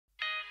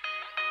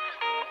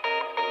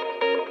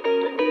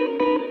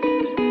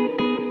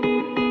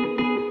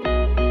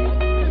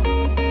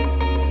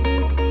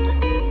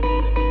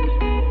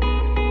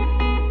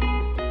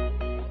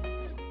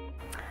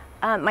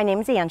My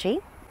name is Angie,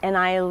 and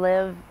I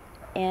lived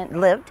in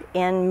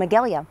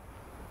Magalia,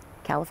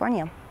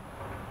 California.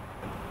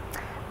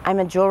 I'm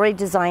a jewelry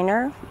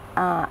designer,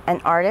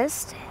 an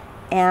artist,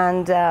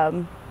 and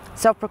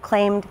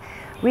self-proclaimed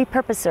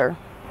repurposer.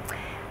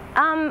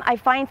 I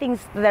find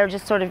things that are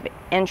just sort of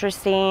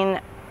interesting.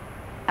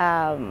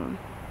 Some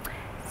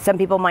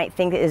people might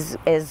think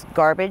is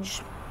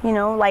garbage, you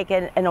know, like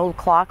an old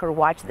clock or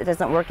watch that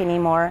doesn't work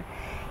anymore.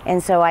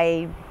 And so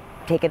I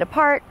take it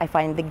apart, I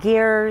find the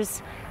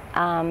gears,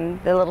 the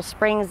little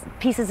springs,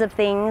 pieces of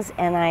things,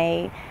 and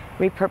I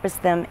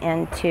repurpose them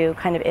into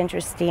kind of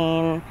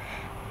interesting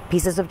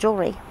pieces of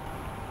jewelry.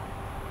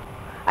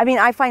 I mean,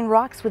 I find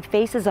rocks with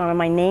faces on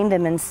them, I name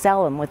them and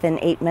sell them within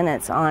 8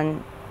 minutes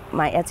on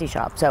my Etsy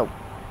shop. So,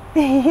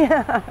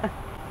 yeah.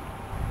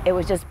 It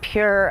was just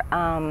pure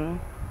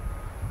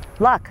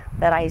luck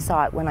that I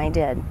saw it when I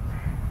did.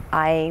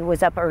 I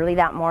was up early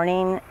that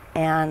morning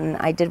and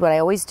I did what I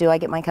always do. I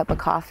get my cup of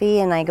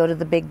coffee and I go to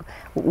the big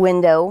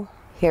window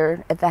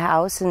here at the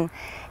house and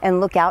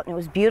look out, and it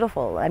was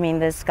beautiful. I mean,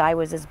 the sky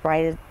was as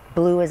bright as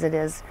blue as it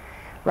is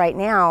right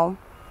now.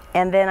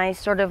 And then I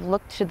sort of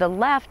looked to the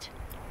left,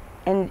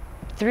 and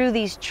through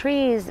these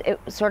trees it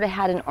sort of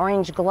had an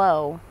orange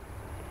glow,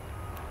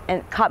 and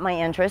it caught my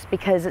interest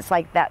because it's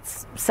like that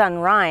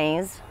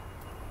sunrise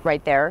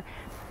right there,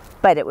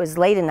 but it was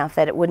late enough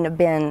that it wouldn't have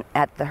been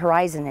at the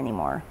horizon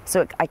anymore.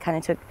 So I kind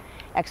of took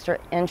extra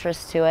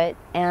interest to it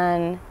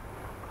and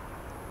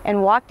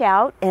walked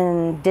out,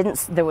 and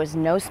there was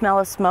no smell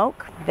of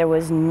smoke, there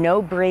was no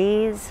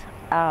breeze.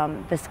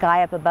 The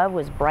sky up above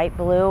was bright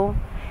blue,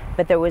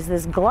 but there was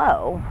this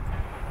glow.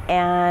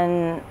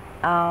 And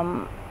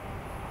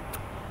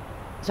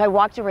so I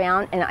walked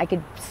around and I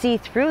could see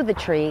through the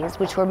trees,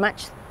 which were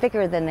much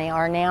thicker than they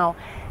are now,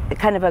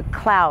 kind of a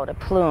cloud, a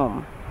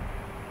plume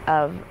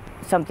of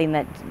something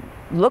that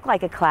looked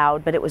like a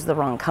cloud, but it was the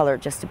wrong color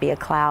just to be a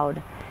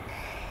cloud.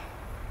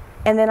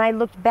 And then I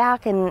looked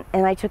back and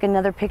I took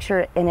another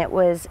picture, and it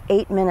was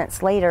 8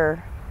 minutes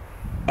later,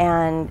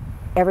 and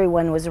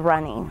everyone was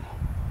running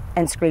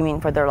and screaming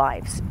for their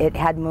lives. It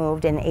had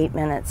moved in 8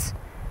 minutes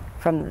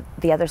from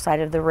the other side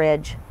of the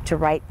ridge to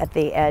right at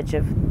the edge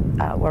of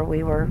where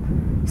we were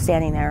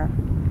standing there.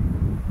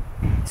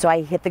 So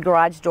I hit the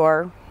garage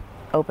door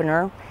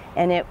opener,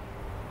 and it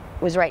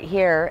was right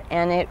here,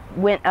 and it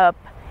went up,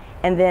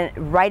 and then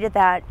right at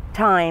that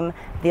time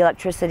the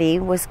electricity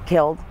was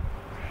killed,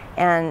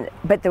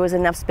 but there was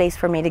enough space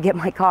for me to get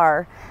my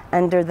car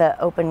under the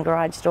open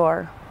garage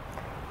door,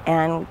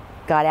 and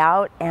got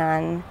out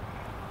and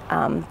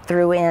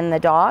threw in the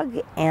dog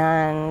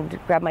and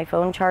grabbed my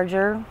phone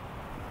charger,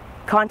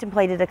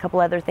 contemplated a couple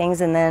other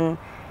things, and then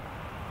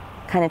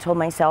kind of told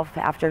myself,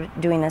 after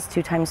doing this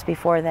 2 times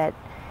before, that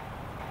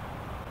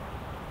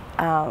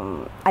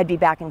I'd be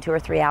back in 2 or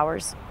 3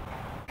 hours.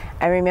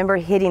 I remember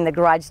hitting the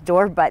garage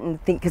door button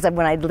because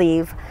when I'd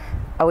leave,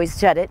 I always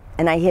shut it,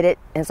 and I hit it,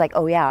 and it's like,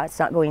 oh yeah, it's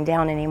not going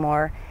down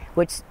anymore,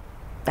 which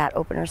that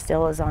opener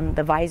still is on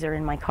the visor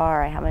in my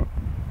car. I haven't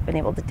been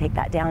able to take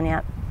that down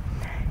yet.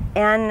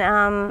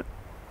 And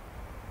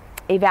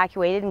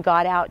evacuated and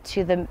got out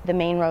to the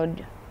main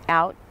road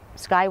out,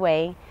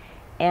 Skyway,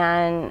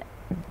 and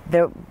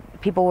the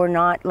people were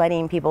not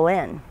letting people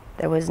in.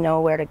 There was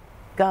nowhere to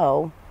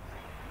go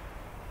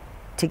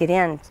to get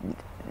in.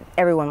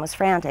 Everyone was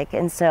frantic.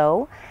 And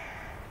so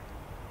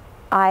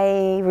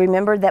I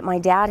remembered that my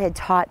dad had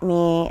taught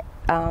me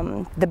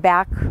the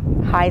back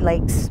High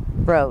Lakes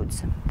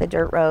roads, the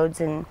dirt roads,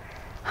 and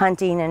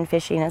hunting and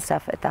fishing and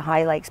stuff at the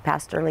High Lakes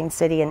past Sterling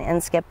City and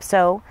Inskip.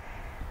 So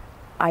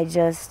I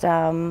just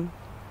thought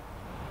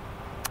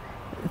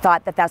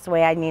that that's the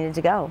way I needed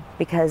to go,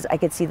 because I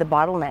could see the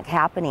bottleneck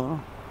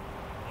happening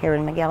here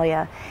in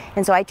Magalia.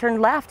 And so I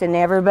turned left, and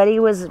everybody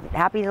was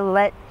happy to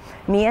let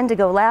me in to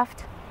go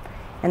left.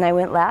 And I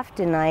went left,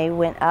 and I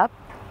went up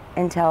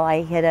until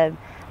I hit a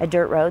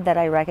dirt road that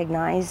I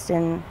recognized,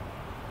 and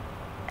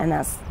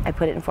I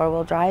put it in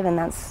 4-wheel drive, and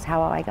that's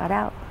how I got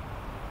out.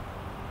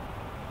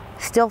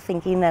 Still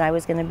thinking that I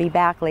was going to be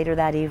back later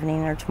that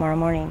evening or tomorrow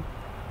morning.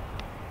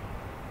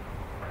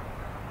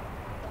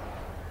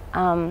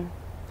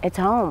 It's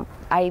home.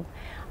 I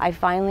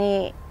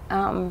finally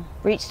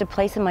reached a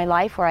place in my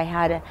life where I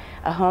had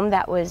a home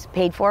that was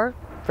paid for,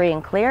 free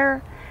and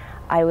clear.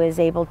 I was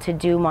able to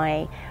do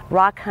my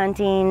rock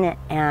hunting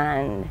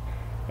and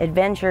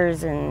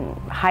adventures and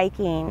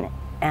hiking,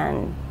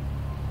 and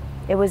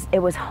it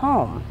was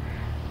home.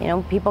 You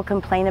know, people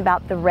complain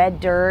about the red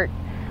dirt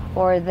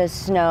or the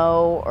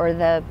snow or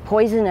the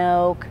poison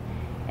oak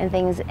and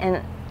things,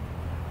 and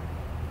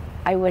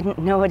I wouldn't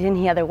know it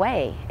any other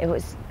way.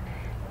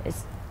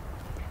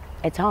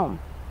 It's home.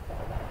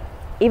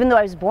 Even though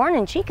I was born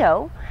in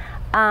Chico,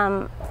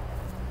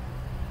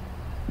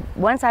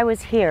 once I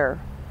was here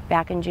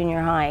back in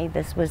junior high,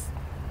 this was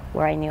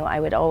where I knew I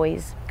would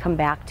always come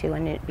back to,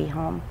 and it'd be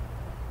home.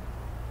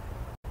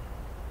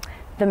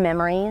 The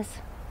memories,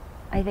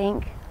 I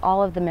think,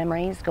 all of the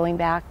memories going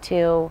back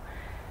to,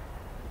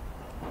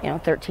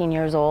 13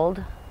 years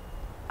old.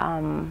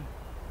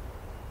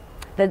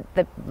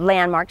 the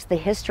landmarks, the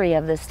history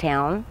of this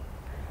town.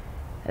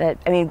 I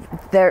mean,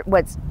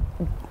 what's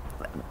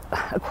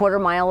a quarter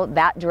mile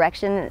that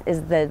direction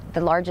is the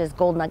largest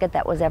gold nugget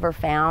that was ever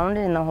found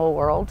in the whole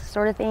world,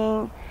 sort of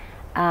thing.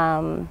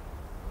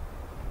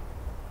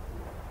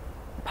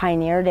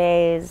 Pioneer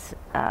days,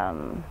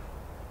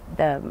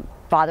 the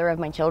father of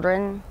my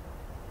children,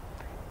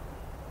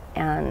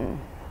 and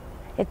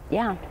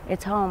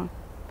it's home.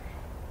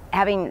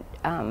 Having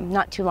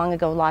not too long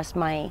ago lost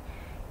my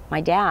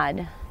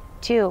dad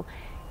too,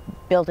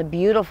 built a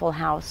beautiful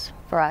house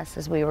for us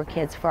as we were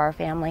kids for our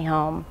family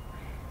home.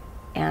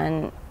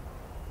 And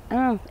I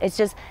don't know, it's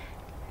just,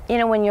 you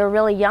know, when you're a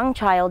really young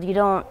child,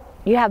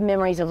 you have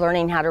memories of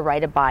learning how to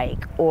ride a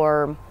bike,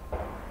 or,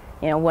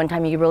 you know, one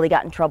time you really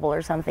got in trouble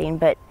or something,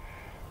 but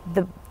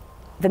the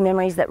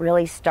memories that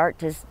really start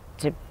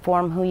to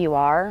form who you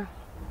are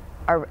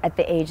at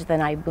the age that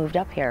I moved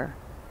up here.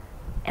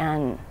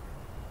 And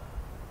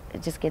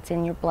it just gets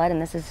in your blood, and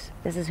this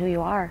is who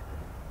you are.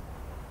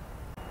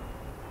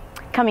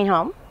 Coming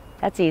home,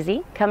 that's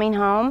easy. Coming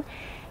home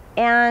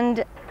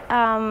and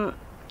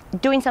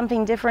doing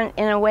something different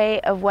in a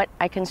way of what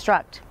I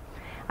construct.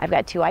 I've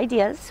got two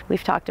ideas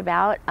we've talked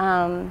about.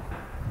 An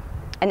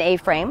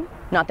A-frame,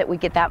 not that we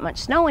get that much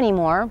snow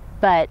anymore,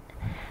 but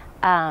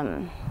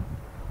an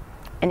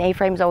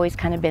A-frame's always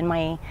kind of been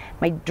my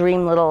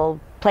dream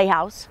little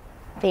playhouse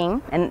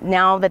thing. And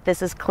now that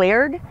this is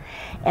cleared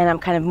and I'm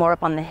kind of more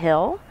up on the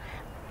hill,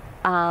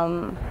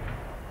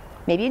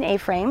 maybe an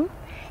A-frame.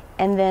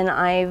 And then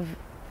I've,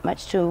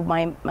 much to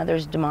my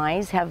mother's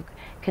demise, have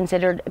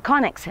considered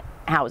Conex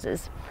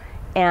houses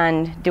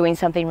and doing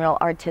something real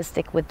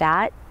artistic with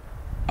that.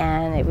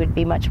 And it would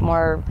be much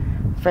more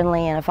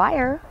friendly in a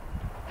fire.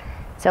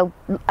 So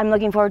I'm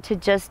looking forward to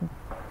just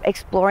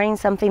exploring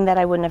something that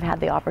I wouldn't have had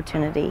the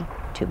opportunity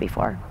to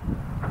before.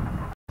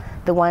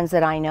 The ones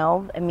that I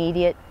know,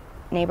 immediate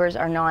neighbors,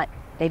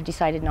 they've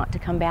decided not to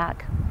come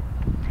back.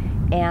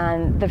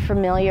 And the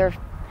familiar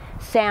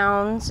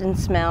sounds and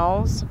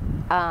smells,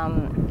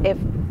 if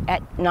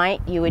at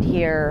night you would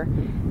hear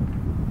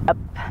up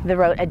the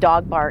road a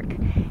dog bark,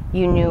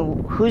 you knew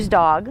whose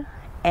dog,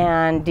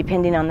 and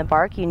depending on the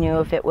bark, you knew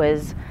if it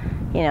was,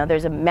 you know,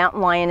 there's a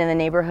mountain lion in the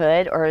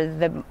neighborhood, or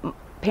the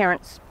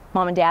parents,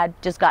 mom and dad,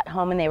 just got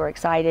home and they were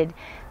excited.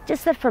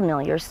 Just the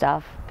familiar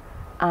stuff.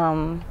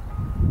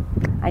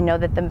 I know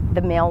that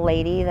the mail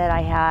lady that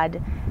I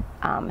had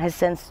has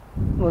since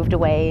moved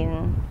away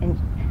and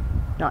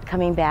not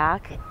coming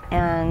back,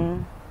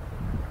 and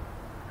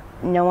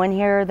no one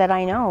here that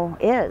I know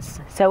is.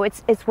 So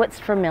it's what's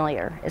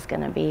familiar is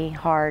going to be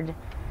hard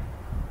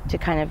to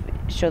kind of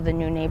show the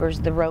new neighbors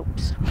the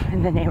ropes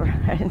in the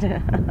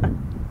neighborhood.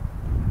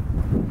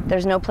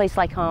 There's no place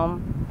like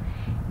home,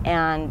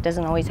 and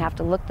doesn't always have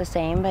to look the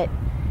same, but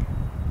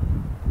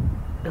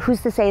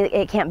who's to say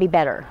it can't be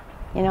better,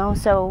 you know?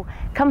 So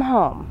come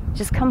home,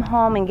 just come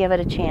home and give it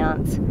a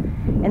chance,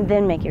 and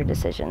then make your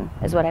decision,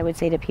 is what I would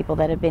say to people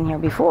that have been here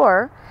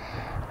before.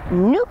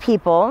 New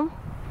people,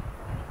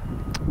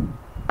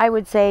 I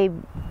would say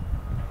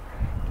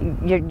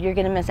you're going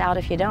to miss out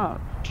if you don't.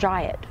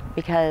 Try it,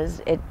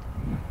 because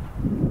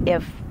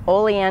if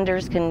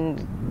oleanders can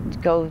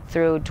go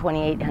through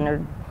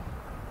 2,800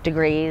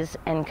 degrees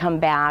and come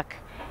back,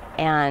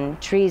 and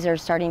trees are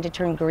starting to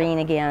turn green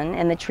again,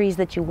 and the trees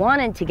that you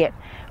wanted to get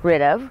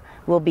rid of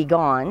will be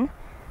gone,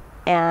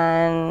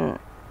 and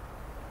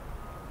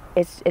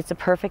it's a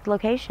perfect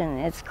location.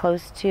 It's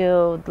close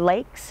to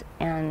lakes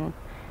and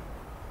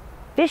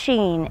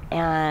fishing,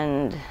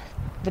 and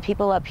the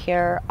people up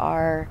here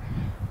are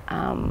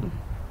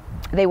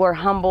they were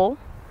humble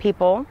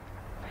people,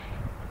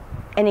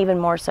 and even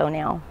more so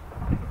now.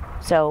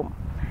 So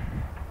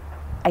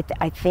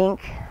I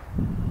think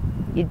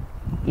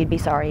you'd be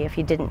sorry if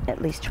you didn't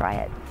at least try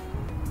it.